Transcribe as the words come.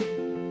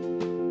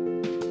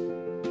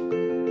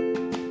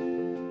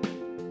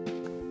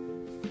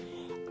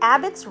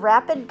Abbott's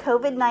rapid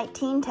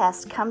COVID-19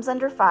 test comes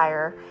under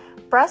fire,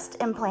 breast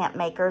implant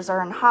makers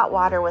are in hot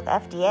water with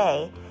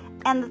FDA,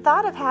 and the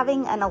thought of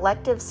having an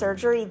elective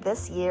surgery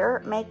this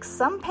year makes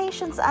some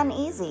patients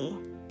uneasy.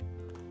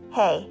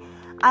 Hey,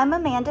 I'm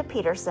Amanda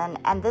Peterson,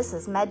 and this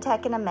is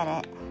MedTech in a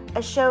Minute,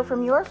 a show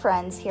from your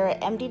friends here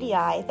at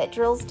MDDI that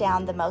drills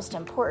down the most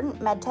important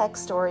MedTech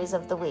stories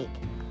of the week.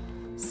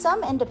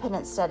 Some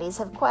independent studies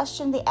have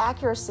questioned the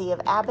accuracy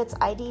of Abbott's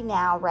ID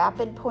Now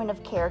rapid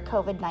point-of-care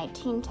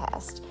COVID-19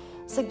 test,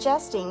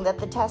 suggesting that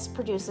the test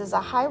produces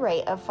a high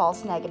rate of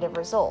false negative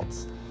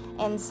results.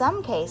 In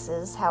some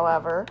cases,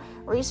 however,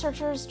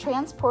 researchers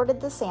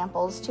transported the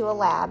samples to a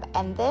lab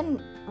and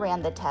then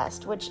ran the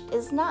test, which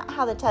is not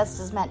how the test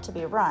is meant to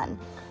be run.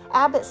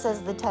 Abbott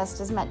says the test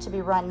is meant to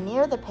be run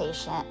near the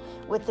patient,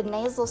 with the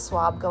nasal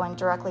swab going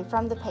directly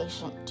from the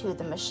patient to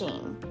the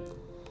machine.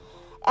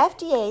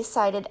 FDA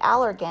cited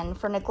Allergan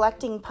for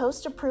neglecting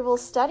post-approval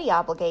study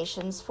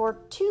obligations for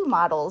 2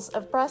 models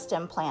of breast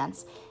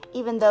implants,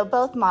 even though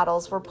both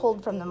models were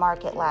pulled from the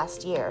market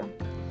last year.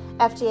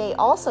 FDA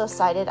also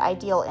cited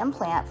Ideal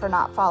Implant for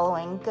not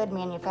following good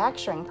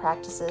manufacturing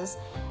practices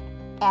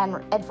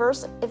and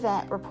adverse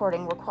event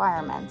reporting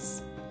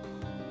requirements.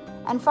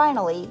 And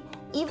finally,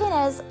 even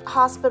as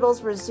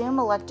hospitals resume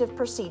elective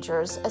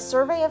procedures, a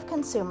survey of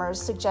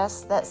consumers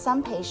suggests that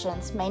some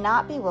patients may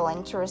not be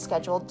willing to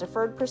reschedule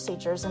deferred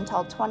procedures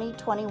until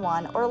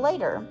 2021 or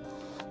later.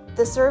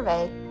 The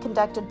survey,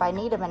 conducted by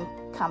Needham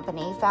 &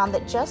 Company, found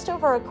that just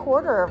over a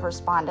quarter of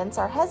respondents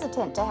are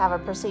hesitant to have a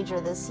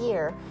procedure this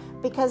year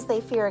because they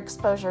fear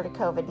exposure to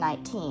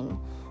COVID-19.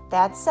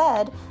 That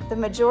said, the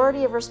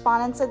majority of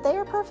respondents said they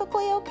are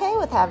perfectly okay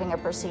with having a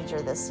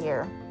procedure this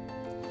year.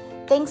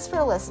 Thanks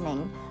for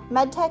listening.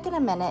 MedTech in a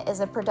Minute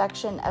is a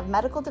production of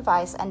Medical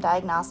Device and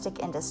Diagnostic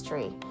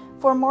Industry.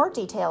 For more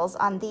details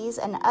on these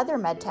and other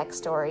MedTech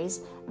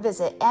stories,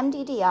 visit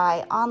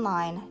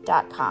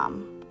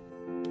mddionline.com.